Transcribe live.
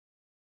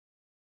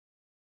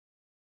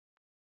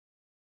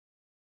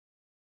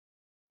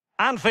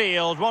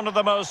Anfield, one of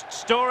the most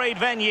storied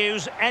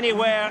venues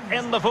anywhere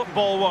in the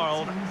football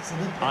world.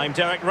 I'm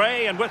Derek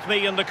Ray, and with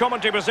me in the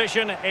commentary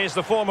position is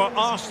the former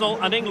Arsenal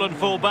and England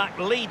fullback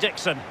Lee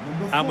Dixon.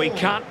 And we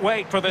can't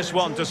wait for this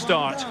one to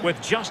start,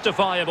 with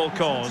justifiable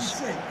cause.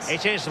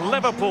 It is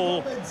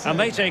Liverpool, and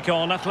they take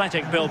on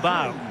Athletic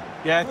Bilbao.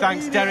 Yeah,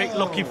 thanks, Derek.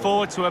 Looking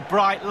forward to a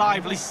bright,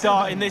 lively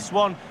start in this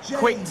one.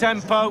 Quick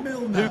tempo.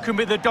 Who can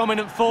be the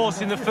dominant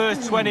force in the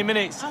first 20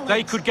 minutes?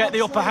 They could get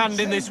the upper hand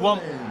in this one.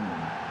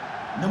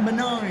 Number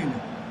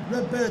 9,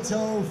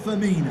 Roberto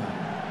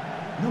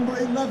Firmino. Number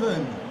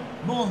 11,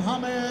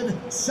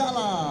 Mohamed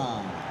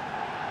Salah.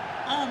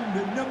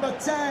 And number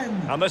 10...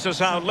 And this is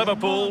how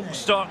Liverpool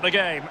start the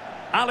game.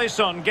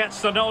 Alisson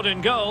gets the nod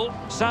in goal.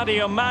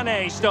 Sadio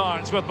Mane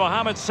starts with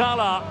Mohamed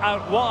Salah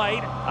out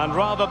wide. And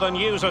rather than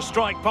use a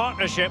strike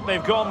partnership,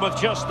 they've gone with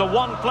just the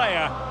one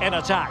player in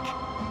attack.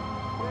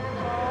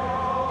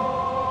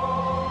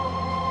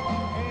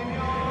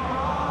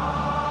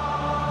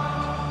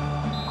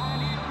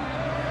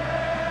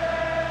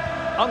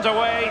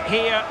 Underway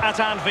here at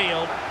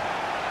Anfield.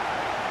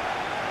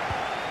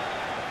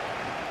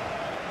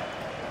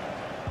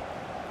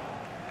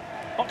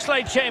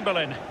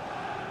 Oxlade-Chamberlain.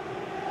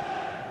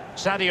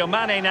 Sadio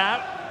Mane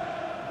now.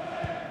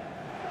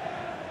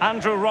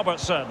 Andrew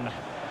Robertson.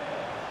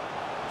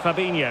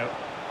 Fabinho.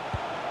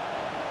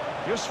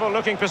 Useful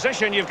looking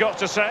position, you've got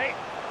to say.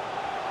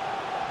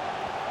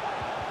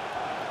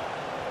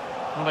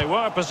 Well, they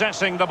were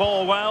possessing the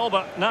ball well,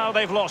 but now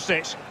they've lost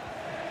it.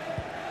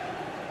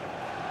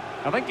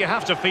 I think you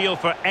have to feel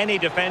for any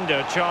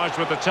defender charged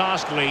with the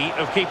task, Lee,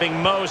 of keeping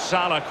Mo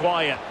Salah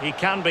quiet. He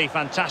can be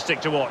fantastic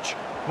to watch.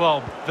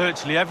 Well,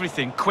 virtually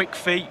everything. Quick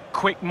feet,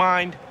 quick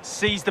mind,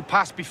 sees the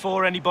pass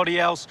before anybody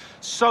else.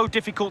 So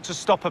difficult to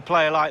stop a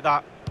player like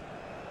that.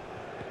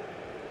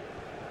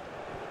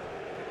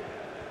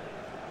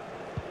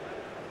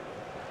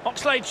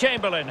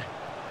 Oxlade-Chamberlain.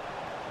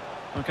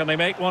 Well, can they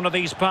make one of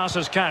these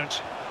passes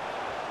count?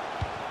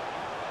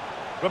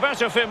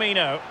 Roberto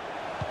Firmino.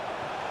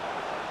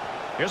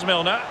 Here's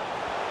Milner.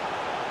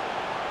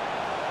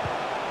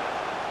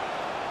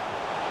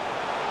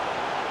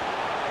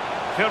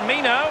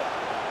 Firmino.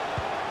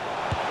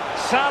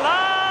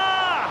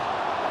 Salah!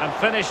 And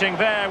finishing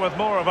there with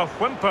more of a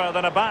whimper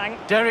than a bang.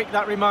 Derek,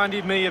 that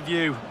reminded me of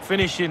you,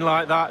 finishing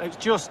like that. It's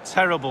just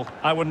terrible.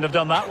 I wouldn't have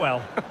done that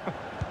well.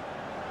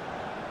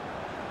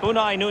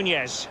 Unai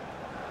Nunez.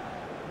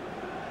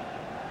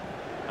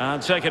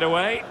 And take it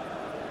away.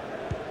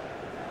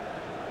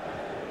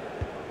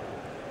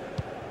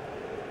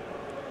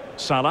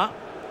 Salah.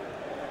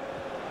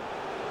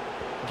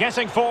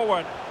 Getting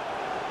forward.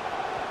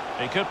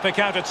 He could pick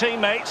out a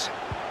teammate.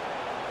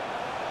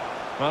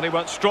 Well, he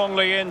went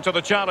strongly into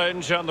the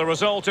challenge, and the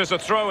result is a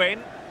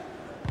throw-in.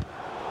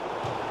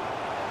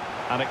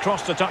 And it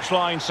crossed the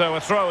touchline, so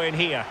a throw-in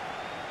here.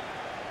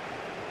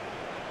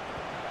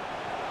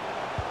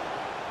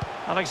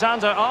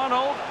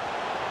 Alexander-Arnold.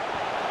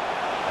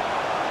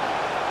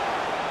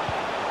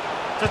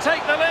 To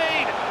take the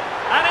lead.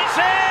 And it's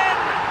in!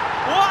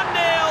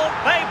 1-0.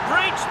 They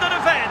breached the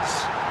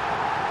defence.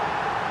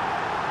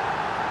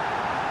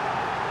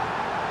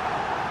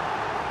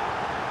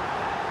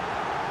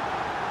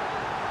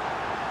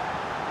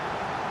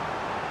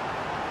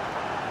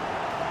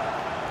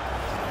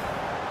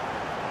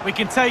 We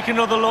can take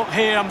another look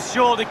here. I'm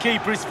sure the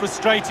keeper is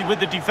frustrated with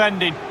the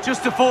defending.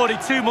 Just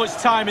afforded too much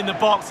time in the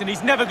box, and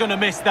he's never going to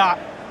miss that.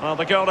 Well,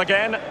 the goal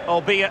again,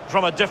 albeit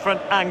from a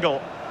different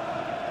angle.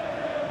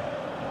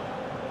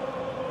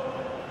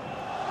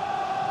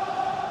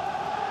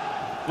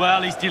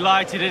 Well, he's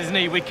delighted, isn't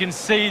he? We can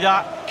see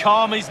that.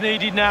 Calm is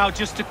needed now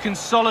just to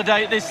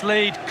consolidate this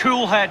lead.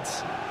 Cool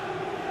heads.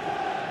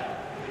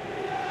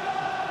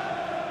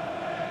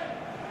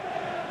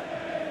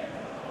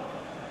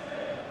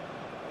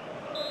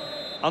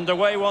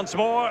 Underway once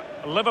more.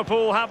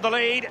 Liverpool have the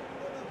lead.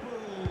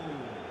 Liverpool.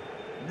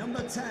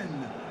 Number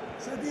 10,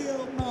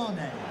 Sadio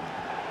Mane.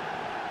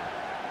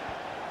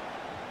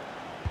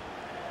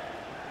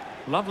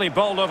 Lovely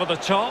ball over the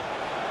top.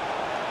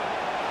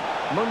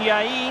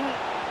 Munyain.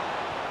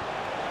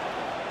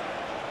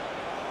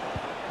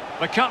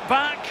 The cut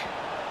back.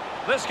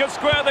 This could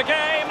square the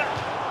game.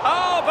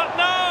 Oh, but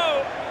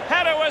no!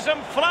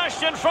 Heroism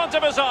flashed in front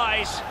of his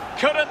eyes.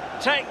 Couldn't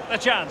take the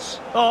chance.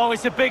 Oh,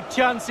 it's a big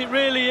chance, it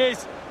really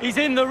is. He's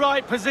in the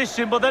right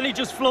position, but then he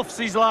just fluffs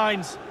his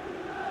lines.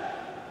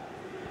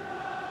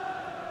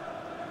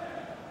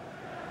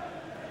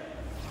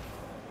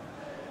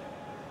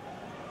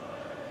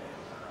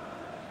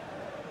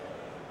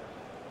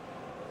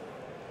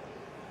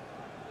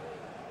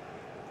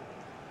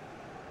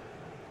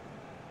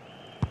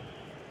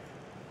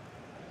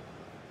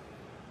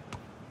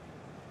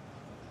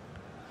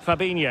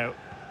 Fabinho.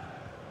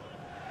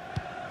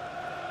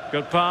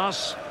 Good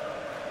pass.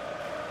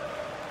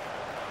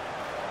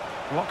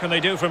 What can they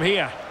do from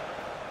here?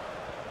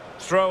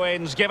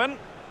 Throw-ins given.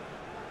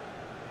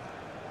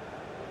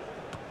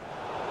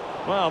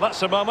 Well,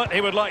 that's a moment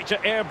he would like to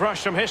airbrush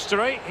from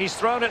history. He's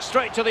thrown it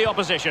straight to the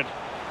opposition.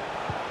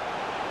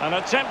 And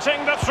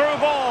attempting the through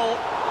ball.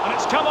 And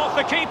it's come off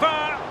the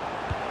keeper.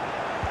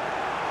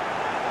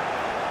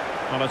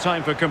 Well, a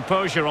time for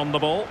composure on the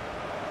ball.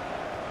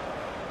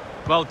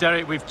 Well,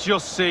 Derek, we've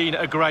just seen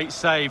a great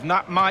save, and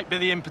that might be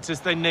the impetus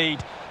they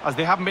need, as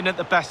they haven't been at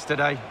the best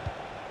today.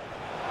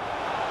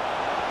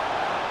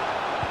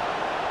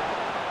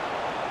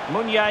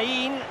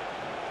 Munyain.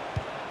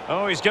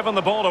 Oh, he's given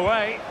the ball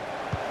away.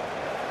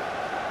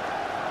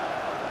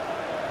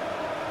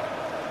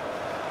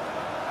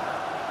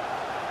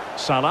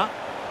 Salah.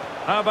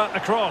 How about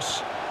the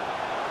cross?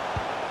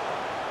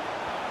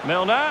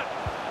 Milner.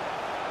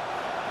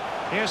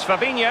 Here's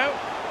Fabinho.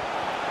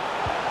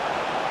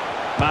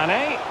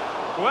 Mane.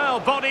 Well,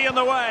 body in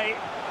the way.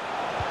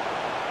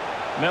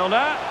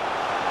 Milner.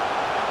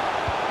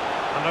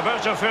 And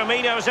Roberto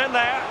Firmino's in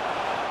there.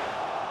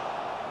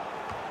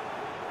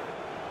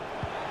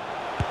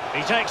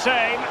 He takes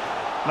aim.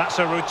 That's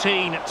a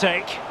routine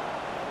take.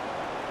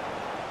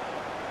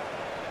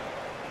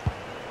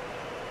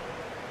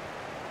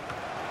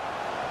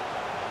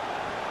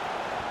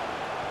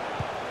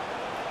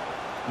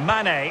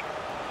 Mane.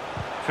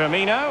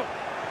 Firmino.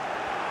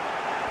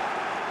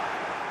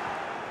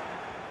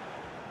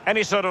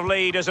 Any sort of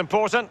lead is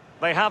important.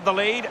 They have the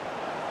lead.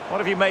 What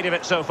have you made of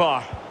it so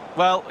far?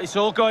 Well, it's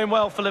all going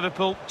well for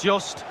Liverpool.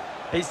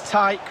 It's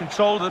tight.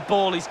 Control of the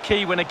ball is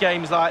key when a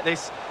game's like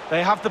this.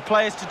 They have the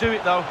players to do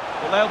it, though.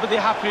 But they'll be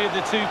the happier of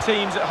the two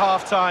teams at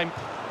half-time.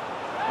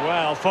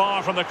 Well,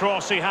 far from the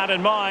cross he had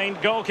in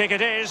mind. Goal kick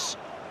it is.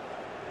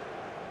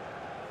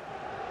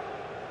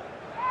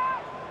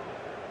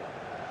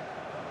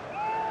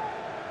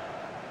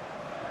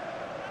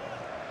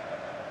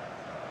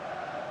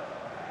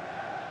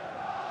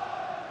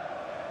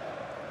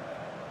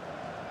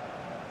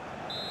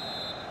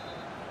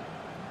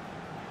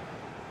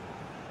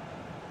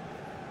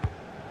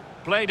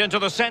 Played into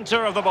the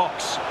centre of the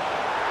box.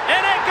 In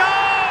it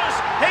goes!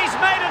 He's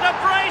made it a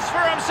brace for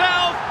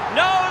himself.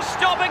 No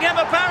stopping him,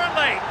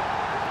 apparently.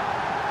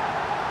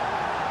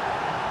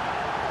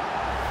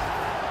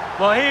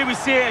 Well, here we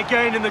see it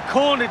again, and the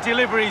corner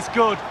delivery is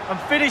good. And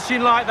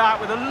finishing like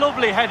that with a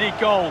lovely headed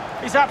goal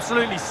is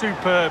absolutely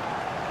superb.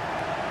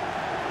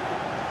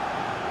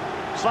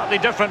 Slightly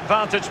different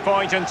vantage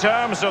point in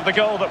terms of the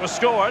goal that was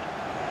scored.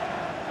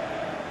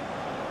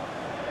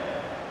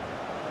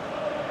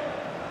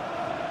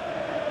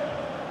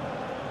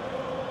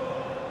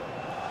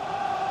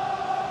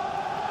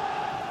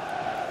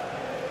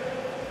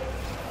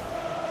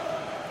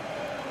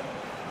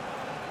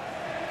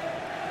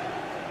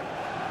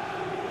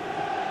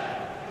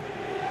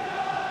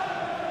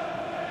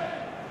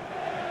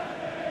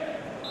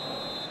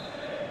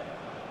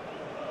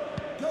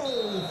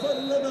 Goal for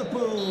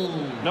Liverpool.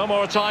 No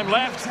more time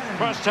left.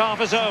 First half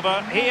is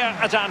over here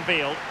at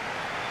Anfield.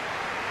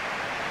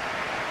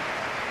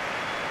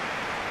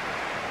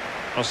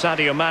 Well,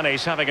 Sadio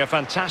Mane's having a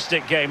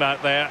fantastic game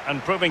out there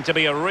and proving to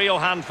be a real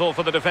handful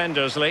for the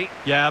defenders, Lee.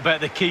 Yeah, I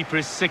bet the keeper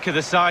is sick of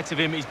the sight of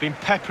him. He's been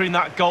peppering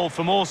that goal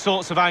from all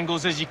sorts of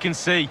angles, as you can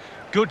see.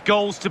 Good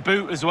goals to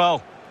boot as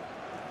well.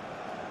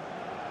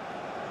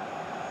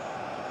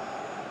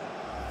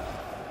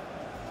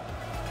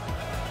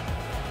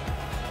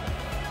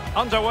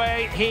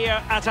 Underway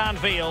here at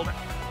Anfield.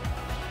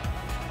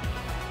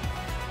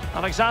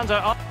 Alexander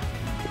up.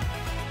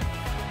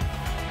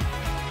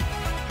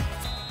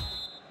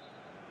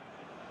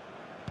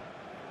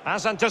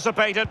 As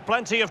anticipated,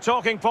 plenty of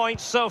talking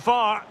points so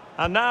far.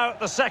 And now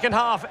the second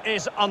half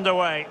is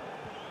underway.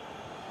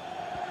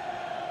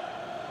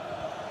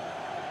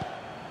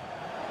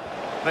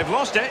 They've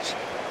lost it.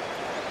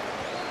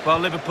 Well,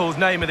 Liverpool's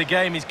name of the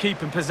game is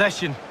keeping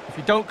possession. If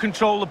you don't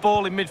control the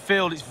ball in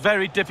midfield, it's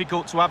very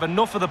difficult to have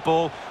enough of the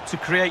ball to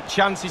create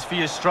chances for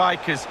your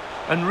strikers,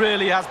 and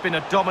really has been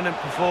a dominant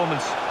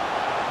performance.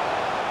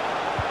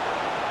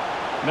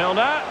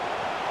 Milner.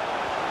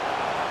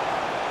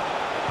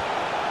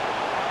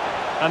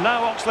 And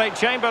now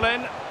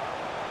Oxlade-Chamberlain.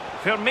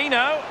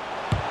 Firmino.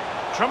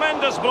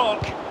 Tremendous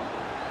block.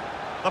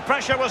 The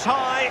pressure was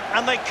high,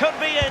 and they could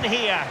be in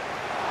here.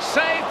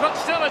 Save, but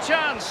still a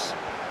chance.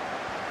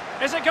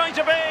 Is it going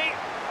to be?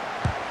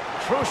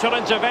 Crucial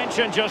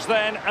intervention just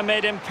then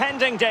amid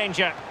impending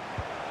danger.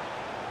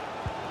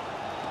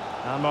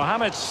 And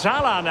Mohamed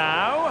Salah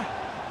now.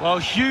 Well,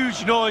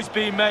 huge noise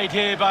being made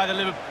here by the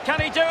Liverpool. Can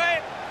he do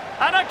it?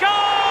 And a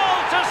goal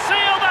to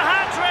seal the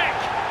hat-trick.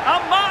 A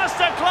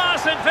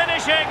masterclass in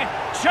finishing.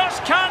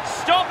 Just can't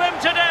stop him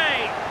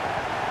today.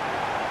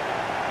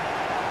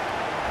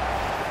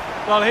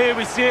 Well, here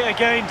we see it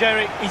again,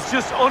 Derek. He's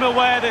just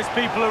unaware there's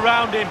people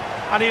around him,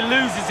 and he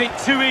loses it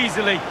too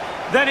easily.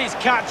 Then it's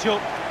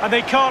catch-up, and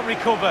they can't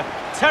recover.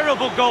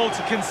 Terrible goal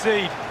to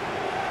concede.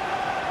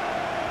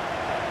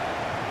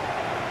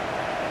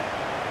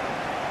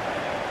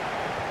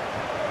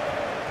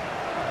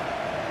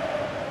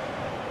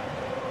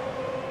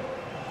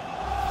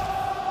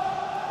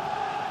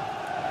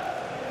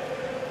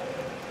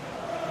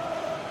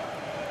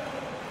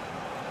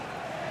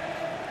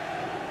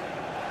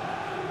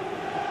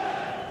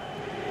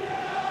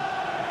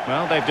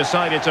 Well, they've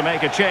decided to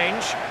make a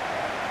change.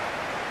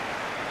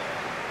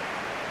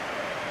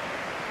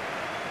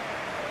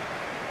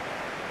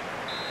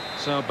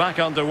 So back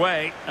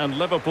underway, and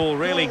Liverpool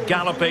really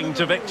galloping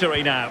to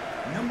victory now.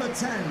 Number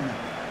 10,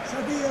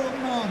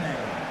 Sadio Mane.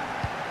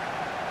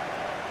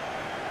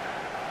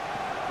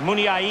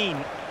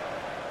 Muniain.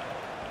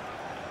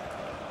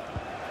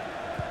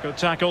 Good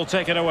tackle,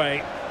 taken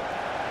away.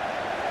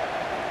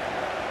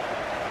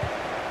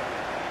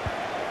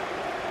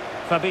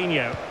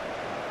 Fabinho.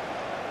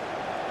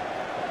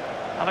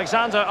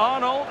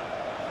 Alexander-Arnold.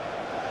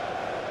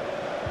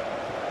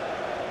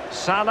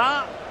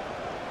 Salah.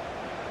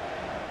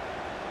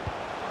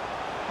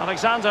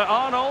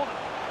 Alexander-Arnold.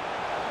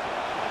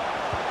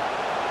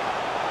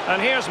 And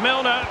here's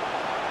Milner.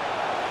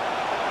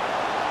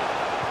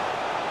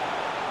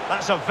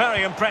 That's a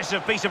very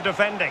impressive piece of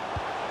defending.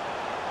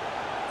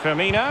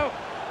 Firmino.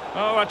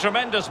 Oh, a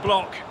tremendous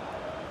block.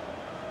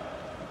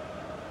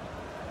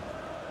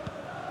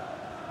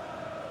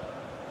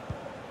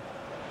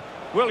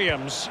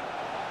 Williams.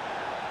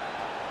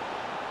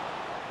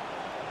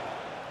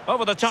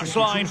 Over the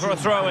touchline for a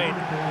throw-in.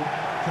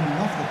 Coming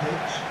off the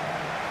pitch.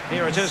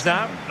 Here it is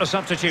now, a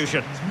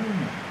substitution.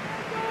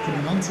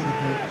 Coming onto the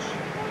pitch,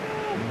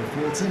 number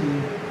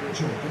 14,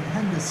 Jordan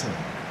Henderson.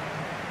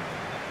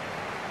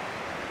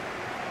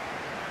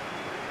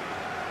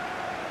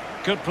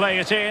 Could play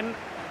it in.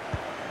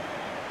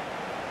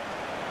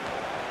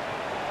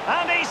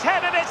 And he's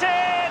headed it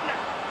in!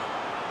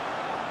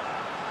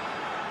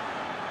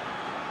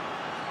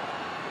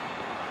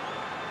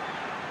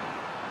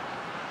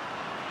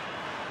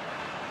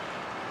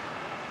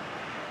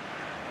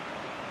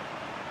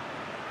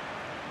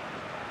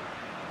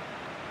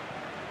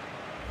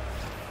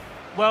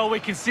 Well, we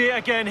can see it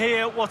again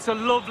here. What a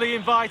lovely,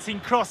 inviting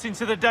cross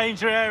into the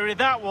danger area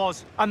that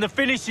was. And the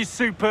finish is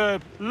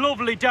superb.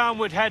 Lovely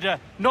downward header.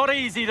 Not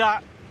easy,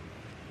 that.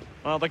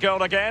 Well, the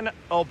goal again,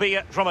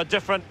 albeit from a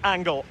different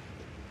angle.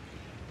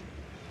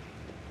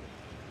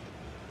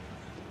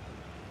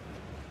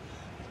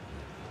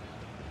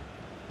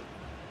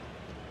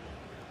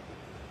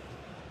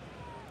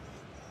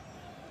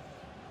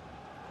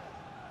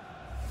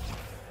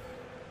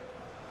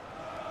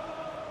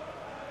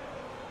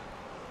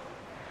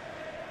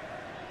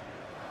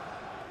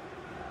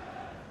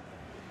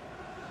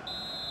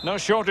 No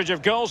shortage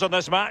of goals in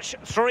this match.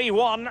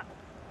 3-1.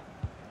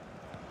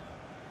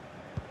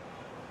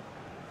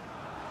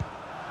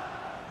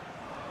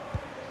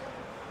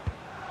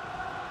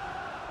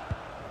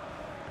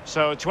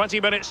 So 20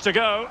 minutes to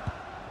go.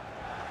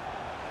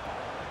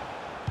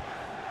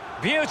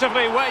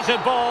 Beautifully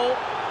weighted ball.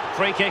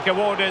 Free kick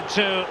awarded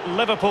to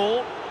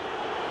Liverpool.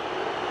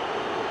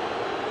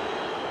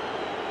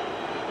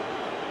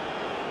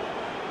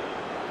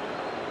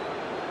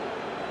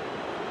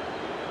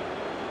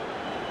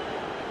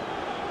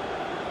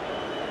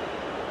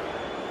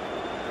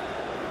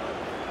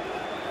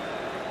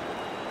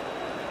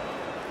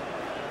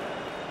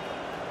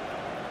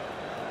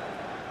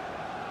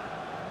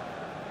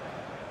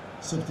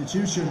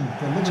 Substitution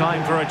for Liverpool.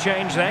 Time for a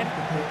change then.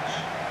 Off the pitch.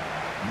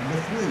 Number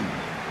 3,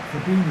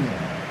 Fabinho.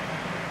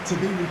 To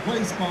be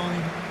replaced by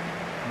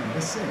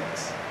number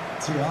 6,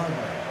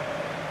 Thiago.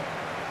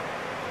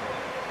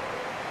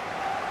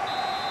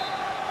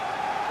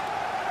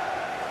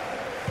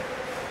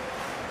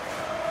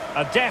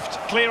 A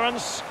deft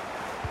clearance.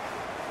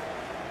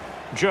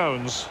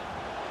 Jones.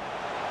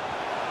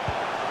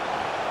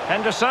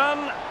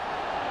 Henderson.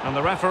 And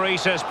the referee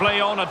says play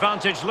on,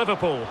 advantage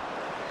Liverpool.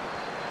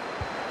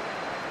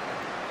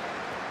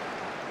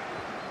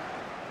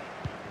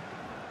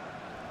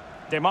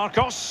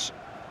 DeMarcos.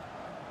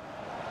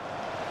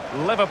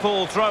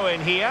 Liverpool throw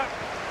in here.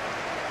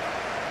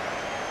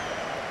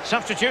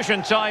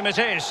 Substitution time it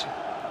is.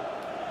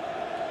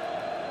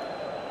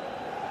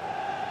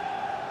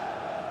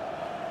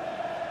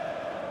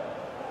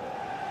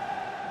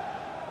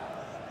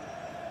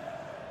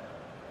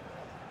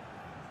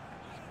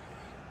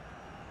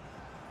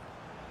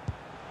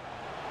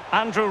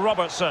 Andrew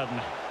Robertson.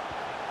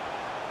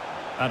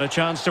 And a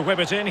chance to whip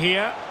it in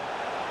here.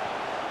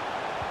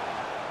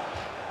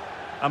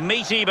 A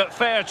meaty but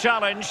fair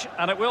challenge,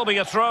 and it will be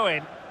a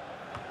throw-in.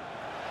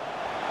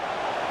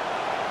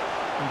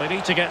 And they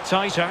need to get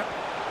tighter.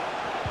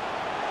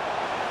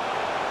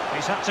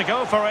 He's had to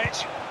go for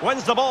it.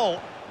 Wins the ball.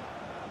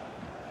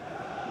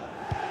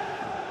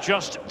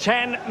 Just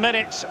 10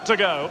 minutes to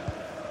go.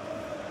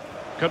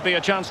 Could be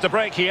a chance to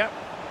break here.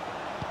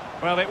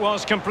 Well, it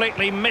was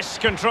completely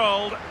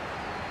miscontrolled.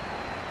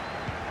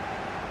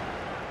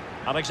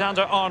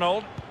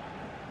 Alexander-Arnold.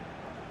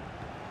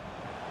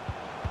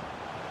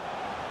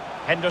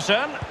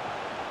 Henderson.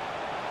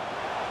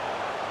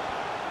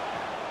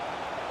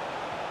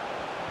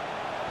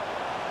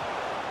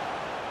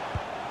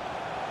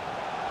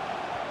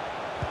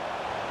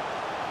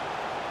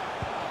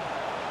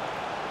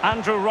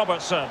 Andrew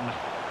Robertson.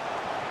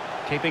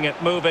 Keeping it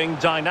moving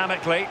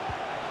dynamically.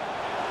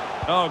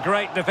 Oh,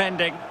 great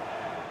defending.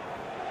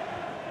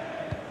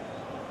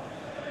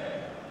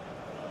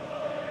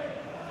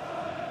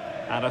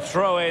 And a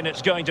throw-in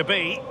it's going to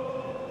be.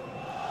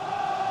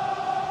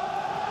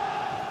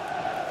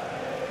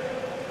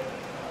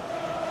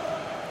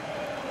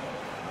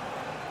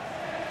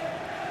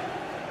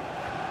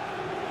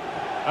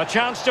 A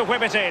chance to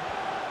whip it in.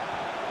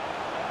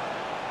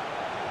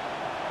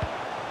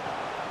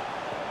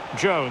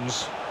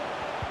 Jones.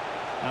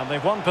 And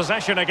they've won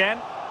possession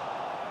again.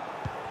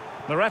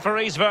 The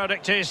referee's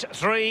verdict is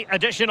 3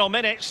 additional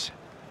minutes.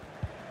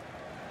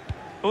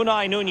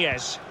 Unai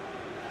Nunez.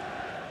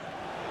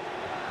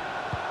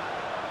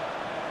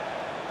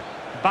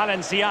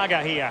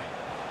 Balenciaga here.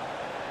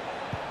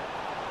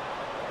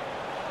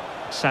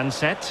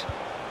 Sunset.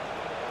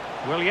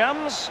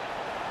 Williams.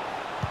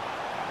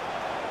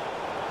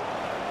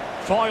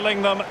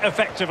 Foiling them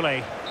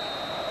effectively.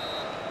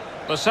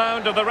 The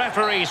sound of the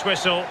referee's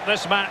whistle.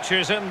 This match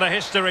is in the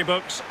history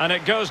books and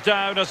it goes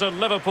down as a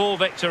Liverpool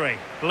victory.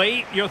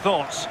 Lee, your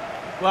thoughts?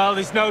 Well,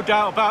 there's no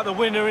doubt about the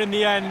winner in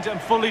the end, and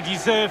fully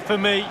deserved for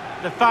me.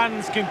 The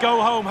fans can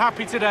go home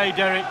happy today,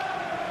 Derek.